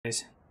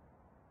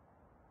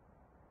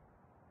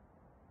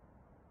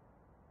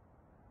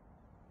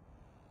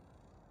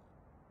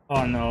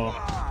Oh no.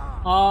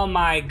 Oh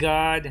my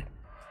god.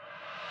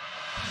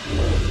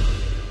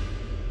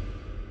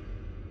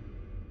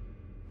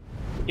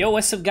 Yo,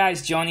 what's up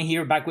guys? Johnny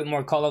here, back with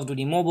more Call of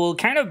Duty Mobile.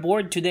 Kind of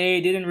bored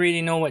today, didn't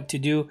really know what to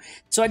do.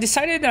 So I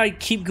decided I'd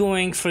keep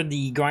going for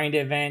the grind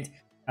event,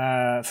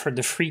 for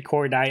the free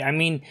core die. I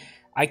mean,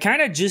 I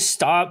kind of just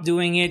stopped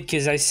doing it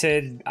because I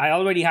said I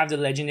already have the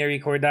legendary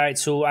core die,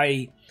 so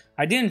I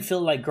didn't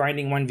feel like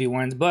grinding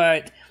 1v1s,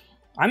 but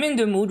I'm in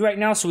the mood right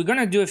now, so we're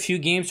gonna do a few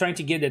games trying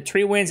to get the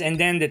 3 wins and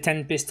then the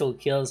 10 pistol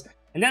kills.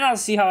 And then I'll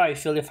see how I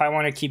feel if I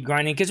want to keep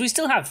grinding, because we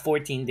still have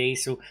 14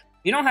 days, so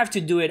you don't have to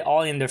do it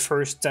all in the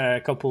first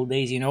couple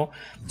days, you know.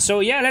 So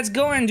yeah, let's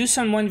go and do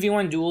some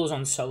 1v1 duels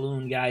on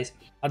Saloon, guys.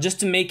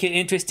 Just to make it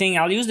interesting,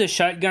 I'll use the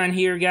shotgun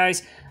here,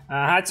 guys.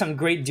 I had some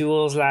great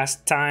duels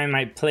last time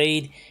I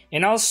played.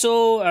 And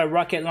also a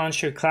rocket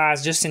launcher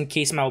class, just in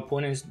case my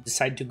opponents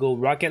decide to go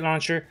rocket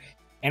launcher.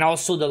 And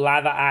also the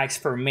lava axe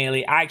for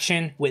melee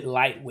action with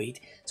lightweight.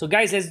 So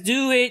guys, let's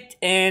do it.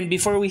 And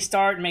before we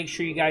start, make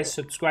sure you guys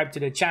subscribe to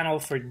the channel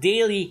for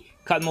daily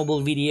COD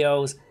Mobile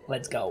videos.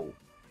 Let's go.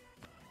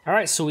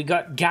 Alright, so we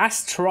got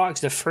Gas Trucks,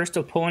 the first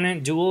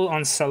opponent, duel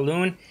on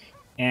Saloon.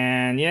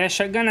 And yeah,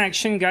 shotgun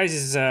action, guys,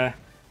 is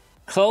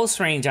close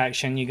range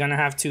action. You're gonna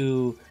have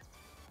to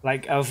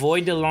like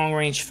avoid the long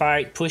range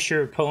fight, push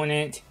your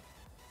opponent,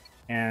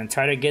 and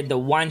try to get the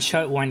one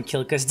shot, one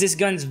kill. Because this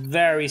gun's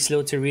very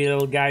slow to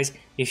reload, guys.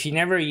 If you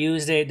never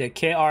used it, the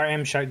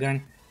KRM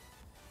shotgun,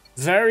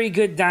 very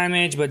good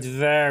damage, but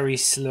very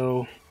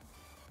slow.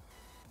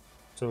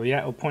 So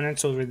yeah,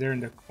 opponent's over there in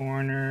the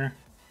corner.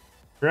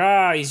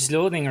 Bruh, he's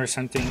loading or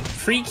something.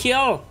 Free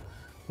kill!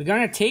 We're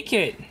gonna take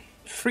it.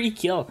 Free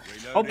kill.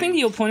 Hoping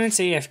the opponent's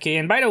AFK.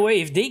 And by the way,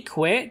 if they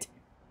quit,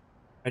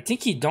 I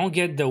think you don't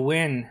get the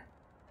win.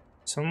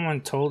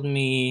 Someone told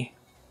me...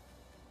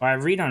 Well, I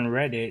read on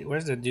Reddit.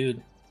 Where's the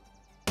dude?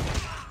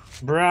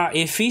 Bruh,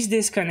 if he's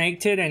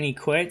disconnected and he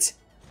quits,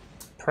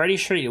 pretty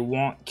sure it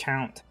won't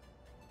count.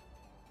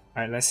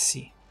 Alright, let's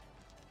see.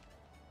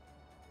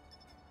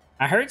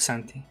 I heard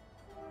something.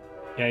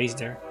 Yeah, he's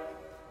there.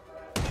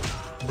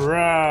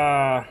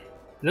 Bruh.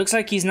 Looks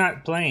like he's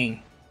not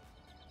playing.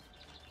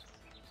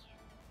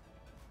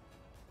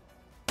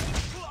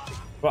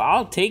 Well,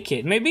 I'll take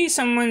it. Maybe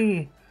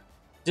someone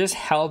just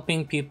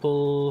helping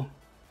people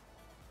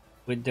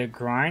with the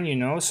grind, you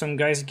know? Some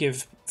guys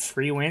give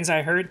free wins,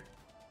 I heard.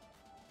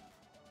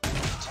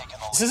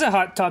 This is a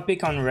hot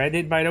topic on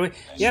Reddit, by the way.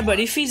 Yeah, but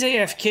if he's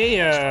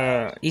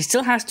AFK, he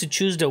still has to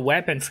choose the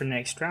weapon for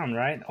next round,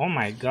 right? Oh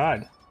my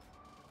god.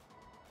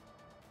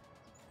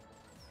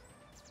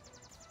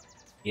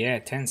 Yeah,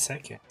 10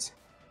 seconds.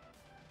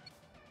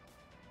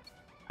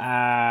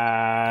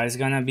 It's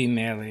gonna be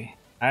melee.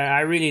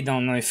 I really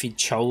don't know if he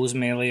chose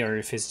melee or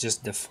if it's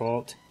just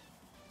default.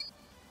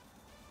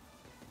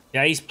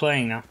 Yeah, he's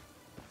playing now.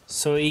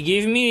 So he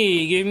gave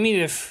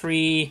me the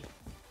free...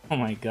 Oh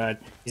my god.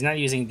 He's not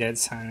using dead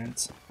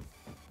silence.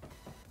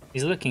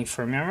 He's looking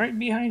for me. I'm right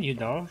behind you,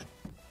 dog.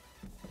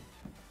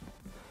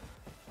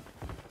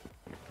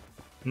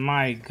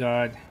 My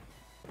god.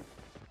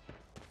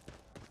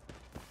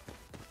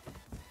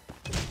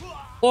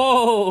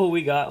 Oh,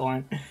 we got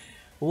one.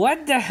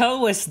 What the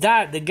hell was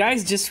that? The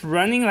guy's just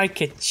running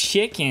like a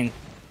chicken.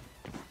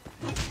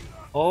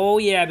 Oh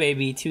yeah,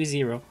 baby.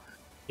 2-0.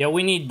 Yeah,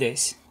 we need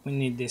this. We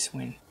need this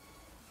win.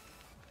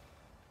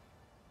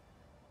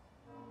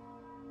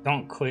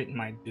 Don't quit,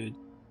 my dude.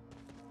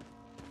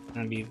 I'm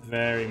gonna be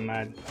very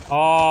mad.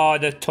 Oh,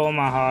 the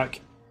tomahawk.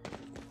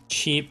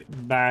 Cheap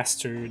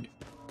bastard.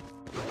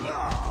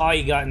 Oh,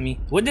 he got me.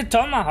 With the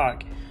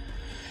tomahawk.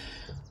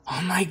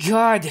 Oh my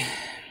god.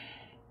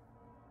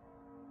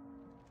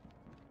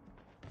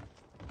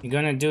 You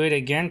gonna do it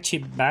again,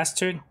 cheap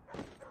bastard?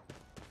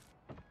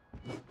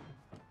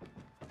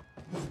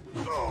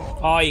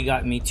 Oh, you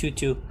got me,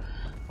 2-2.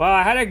 Well,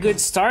 I had a good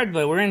start,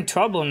 but we're in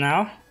trouble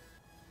now.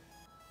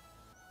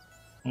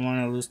 I don't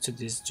want to lose to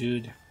this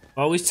dude.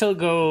 Well, we still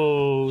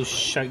go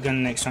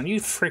shotgun next round.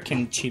 You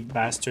freaking cheap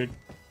bastard.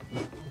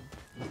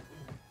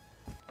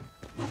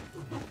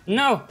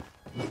 No!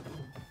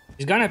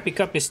 He's gonna pick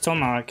up his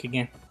tomahawk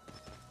again.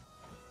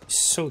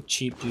 So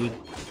cheap, dude.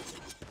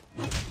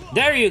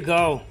 There you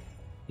go!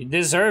 You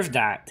deserve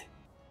that.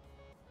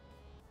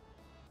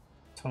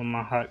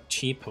 Tomahawk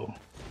cheapo.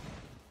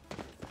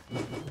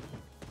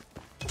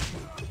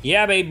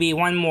 Yeah, baby,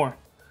 one more.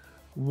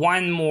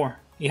 One more.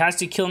 He has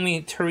to kill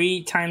me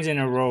 3 times in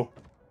a row.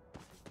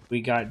 We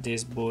got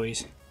this,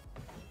 boys.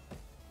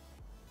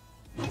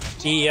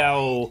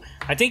 Yo,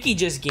 I think he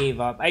just gave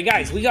up. Hey,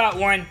 guys, we got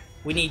one.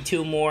 We need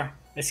 2 more.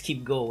 Let's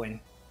keep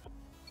going.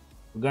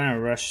 We're gonna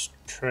rush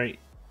straight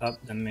up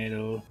the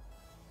middle.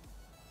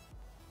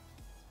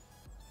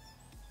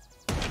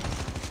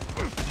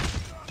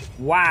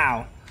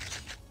 Wow.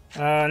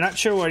 Not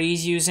sure what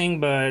he's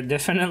using, but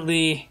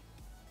definitely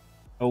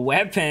a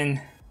weapon.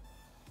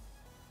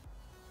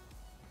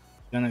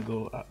 Gonna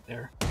go up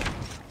there.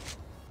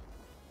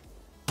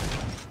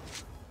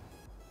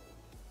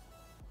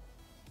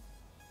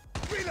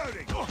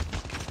 Reloading.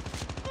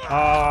 Oh,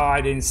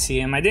 I didn't see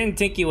him. I didn't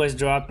think he was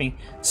dropping.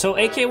 So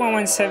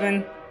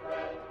AK-117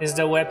 is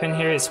the weapon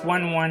here. It's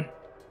 1-1.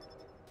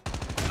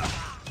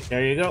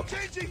 There you go.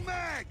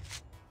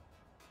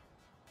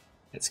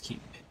 Let's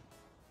keep.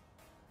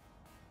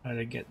 Try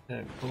to get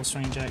the close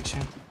range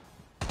action.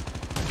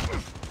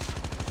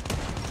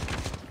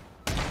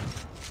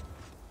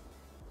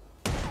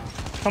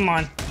 Come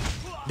on.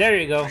 There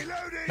you go.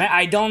 Man,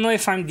 I don't know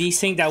if I'm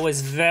desync. That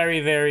was very,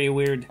 very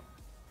weird.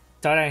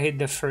 Thought I hit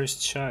the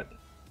first shot.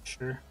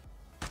 Sure.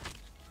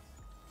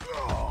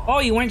 Oh,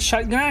 he went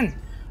shotgun.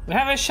 We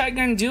have a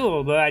shotgun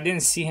duel, but I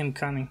didn't see him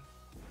coming.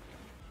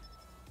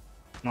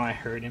 No, I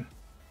heard him.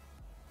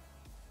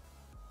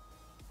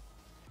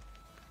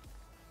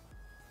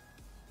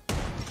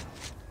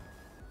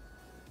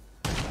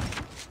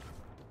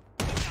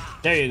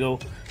 There you go.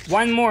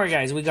 One more,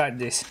 guys. We got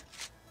this.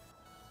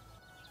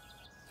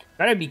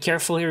 Gotta be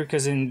careful here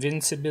because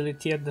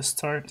invincibility at the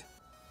start.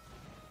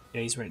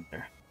 Yeah, he's right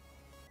there.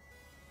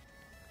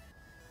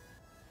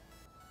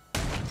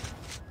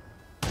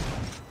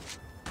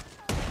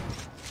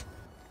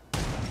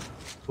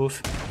 Oof.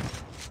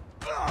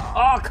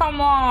 Oh,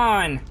 come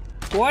on!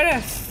 What a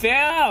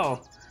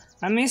fail!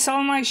 I missed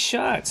all my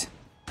shots.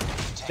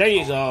 There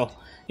you go.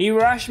 He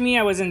rushed me,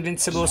 I was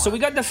invincible. So we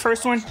got the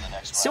first one.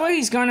 See what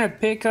he's gonna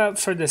pick up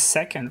for the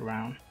second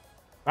round.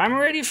 I'm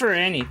ready for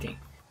anything.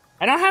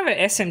 I don't have an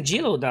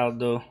SMG loadout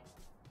though.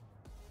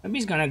 Maybe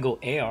he's gonna go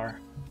AR.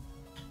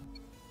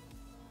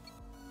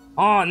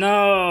 Oh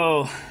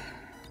no!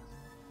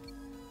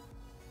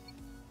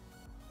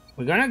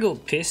 We're gonna go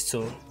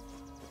pistol.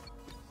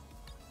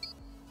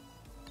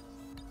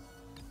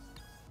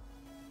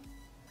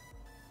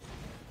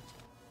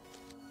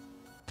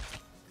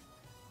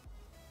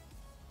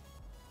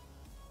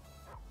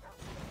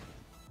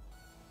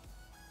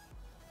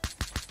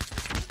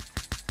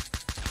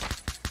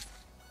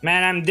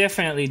 Man, I'm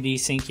definitely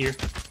desync here.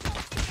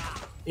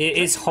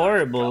 It's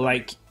horrible,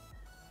 like,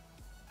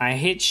 I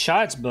hit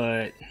shots,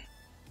 but...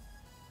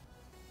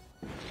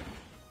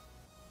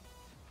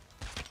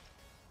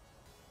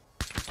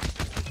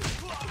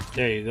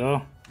 There you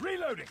go.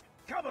 Reloading.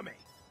 Cover me.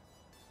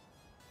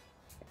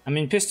 I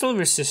mean, pistol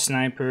versus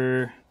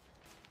sniper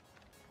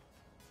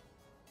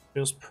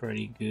feels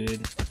pretty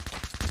good.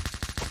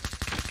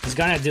 He's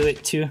gonna do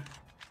it too.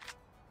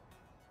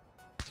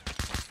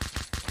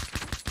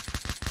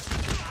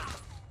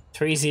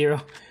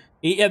 .30.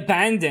 He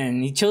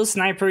abandoned. He chose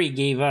sniper. He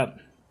gave up.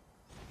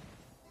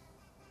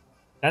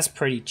 That's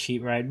pretty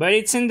cheap, right? But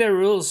it's in the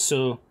rules,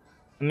 so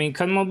I mean,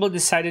 COD Mobile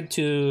decided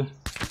to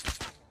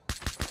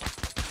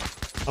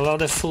allow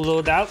the full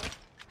loadout.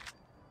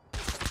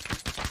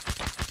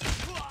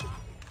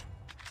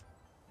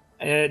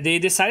 They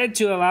decided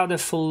to allow the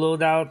full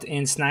loadout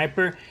in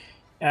sniper.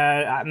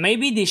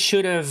 Maybe they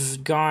should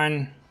have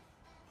gone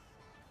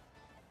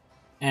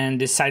and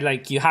decide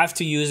like you have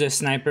to use a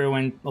sniper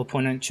when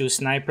opponent choose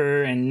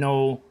sniper and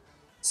no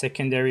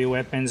secondary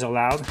weapons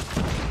allowed.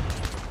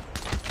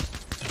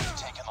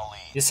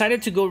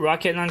 Decided to go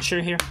rocket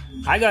launcher here.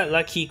 I got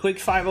lucky. Quick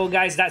 5-0,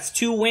 guys. That's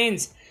 2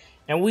 wins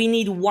and we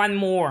need 1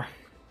 more.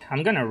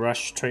 I'm gonna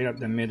rush straight up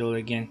the middle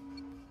again.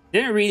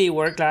 Didn't really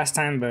work last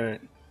time,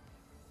 but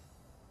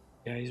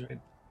yeah, he's right.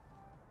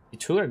 He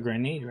threw a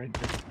grenade right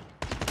there.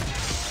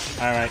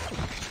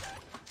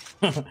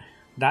 All right.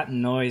 That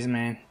noise,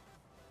 man.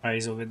 Alright,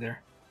 he's over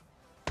there.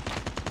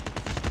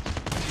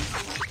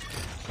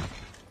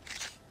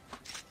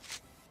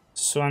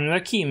 So I'm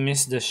lucky he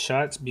missed the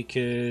shots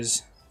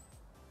because...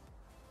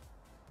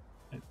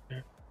 Right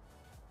there.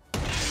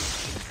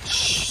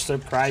 Shh,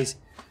 surprise.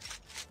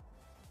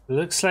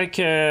 Looks like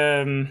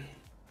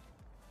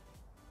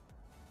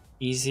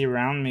easy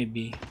round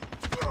maybe.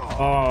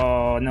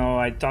 Oh no,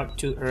 I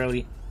talked too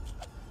early.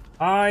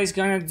 Oh, he's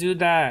gonna do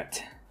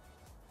that.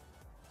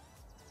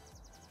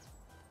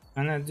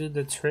 Gonna do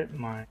the trip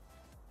mine.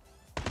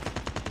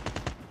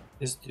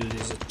 This dude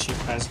is a cheap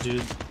ass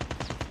dude.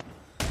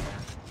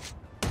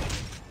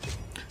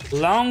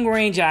 Long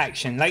range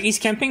action. Like he's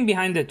camping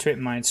behind the trip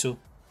mine, so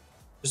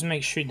just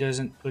make sure he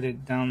doesn't put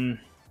it down.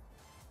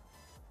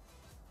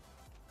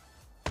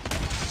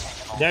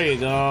 There you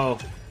go.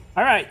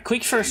 Alright,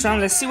 quick first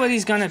round. Let's see what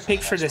he's gonna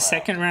pick for the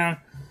second round.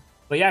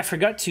 But yeah, I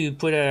forgot to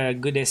put a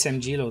good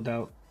SMG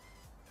loadout.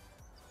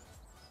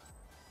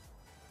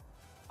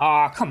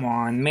 Aw, oh, come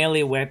on,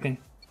 melee weapon.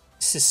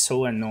 This is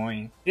so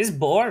annoying. It's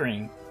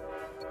boring.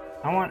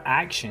 I want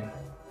action.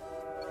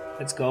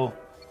 Let's go.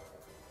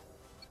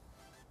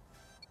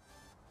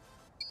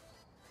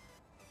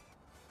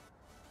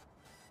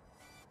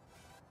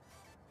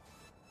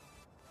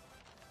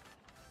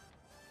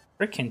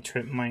 Frickin'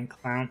 trip mine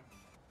clown.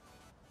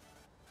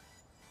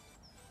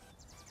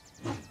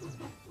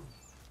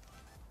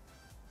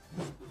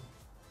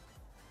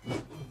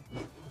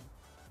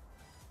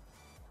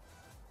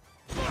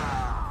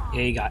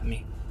 Yeah, he got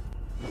me.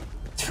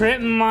 Trip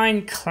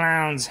mine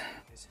clowns.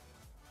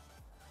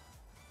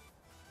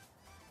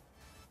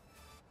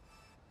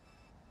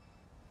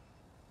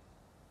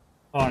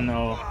 Oh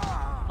no.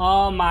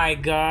 Oh my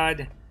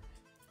god.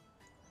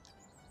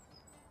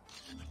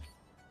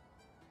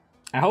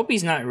 I hope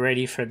he's not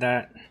ready for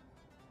that.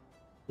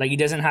 Like, he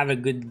doesn't have a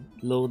good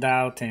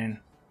loadout, and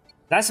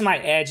that's my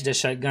edge, the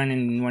shotgun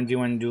in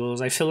 1v1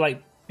 duels. I feel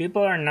like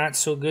people are not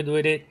so good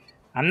with it.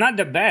 I'm not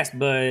the best,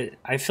 but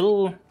I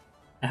feel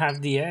I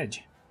have the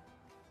edge.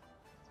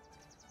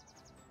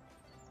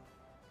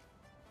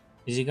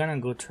 Is he gonna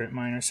go trip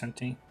mine or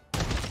something?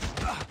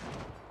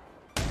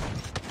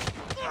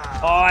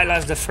 Oh, I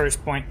lost the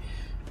first point.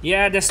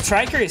 Yeah, the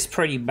striker is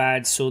pretty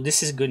bad, so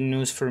this is good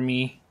news for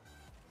me.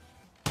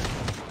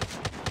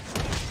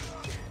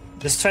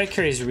 The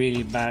striker is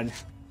really bad.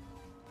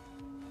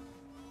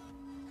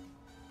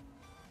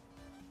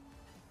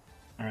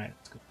 Alright,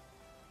 let's go.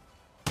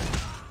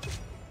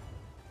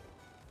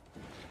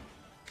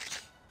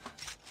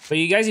 But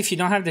you guys, if you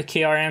don't have the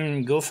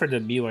KRM, go for the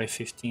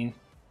BY-15.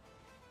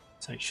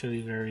 It's actually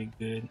very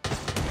good.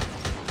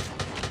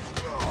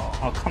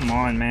 Oh, come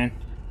on, man.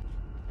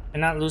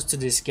 Cannot lose to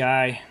this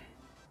guy.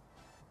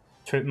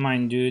 Trip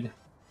mine, dude.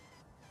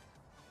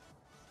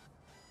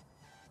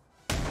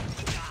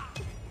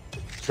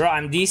 Bro,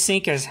 I'm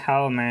desync as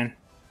hell, man.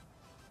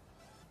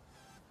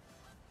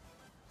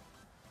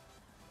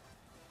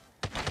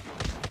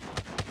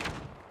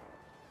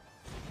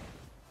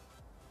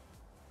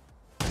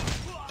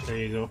 There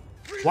you go.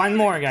 One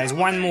more, guys.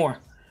 One more.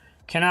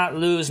 Cannot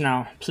lose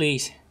now,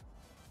 please.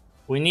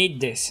 We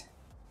need this.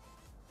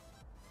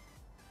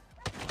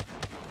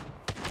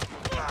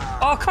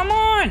 Oh, come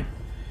on!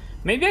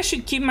 Maybe I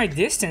should keep my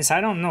distance.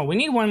 I don't know. We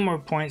need one more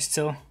point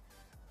still.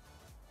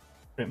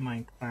 Rip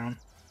my clown.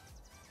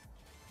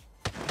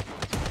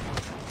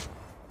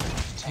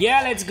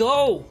 Yeah, let's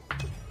go!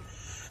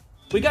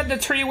 We got the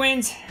 3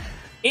 wins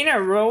in a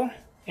row.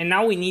 And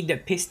now we need the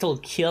pistol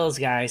kills,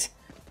 guys.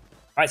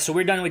 Alright, so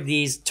we're done with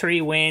these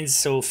 3 wins.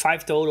 So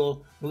 5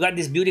 total. We got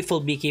this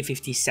beautiful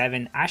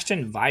BK-57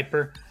 Ashton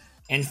Viper.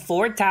 And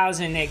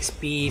 4,000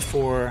 XP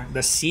for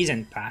the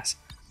season pass.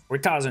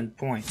 4,000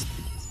 points.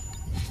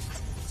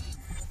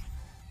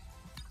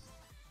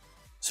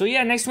 So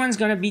yeah, next one's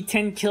gonna be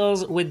 10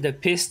 kills with the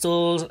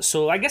pistols.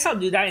 So I guess I'll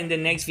do that in the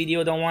next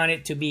video. Don't want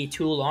it to be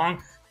too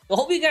long. So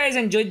hope you guys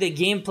enjoyed the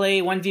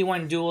gameplay,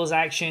 1v1 duels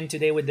action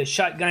today with the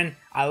shotgun.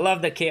 I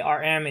love the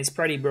KRM, it's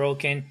pretty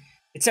broken.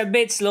 It's a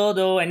bit slow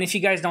though, and if you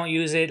guys don't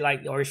use it,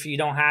 like, or if you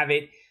don't have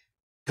it,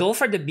 go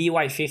for the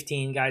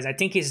BY-15, guys. I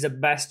think it's the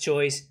best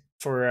choice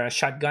for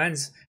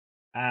shotguns.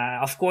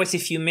 Of course,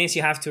 if you miss,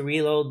 you have to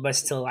reload, but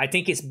still, I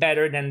think it's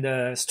better than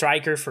the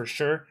striker for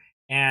sure.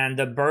 And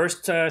the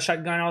burst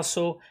shotgun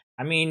also.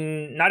 I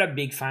mean, not a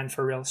big fan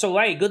for real. So,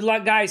 hey, good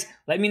luck, guys.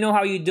 Let me know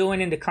how you're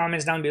doing in the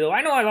comments down below.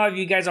 I know a lot of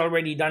you guys are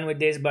already done with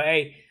this, but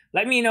hey,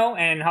 let me know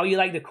and how you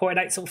like the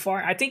cordite so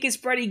far. I think it's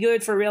pretty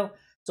good for real.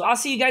 So, I'll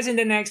see you guys in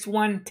the next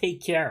one.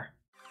 Take care.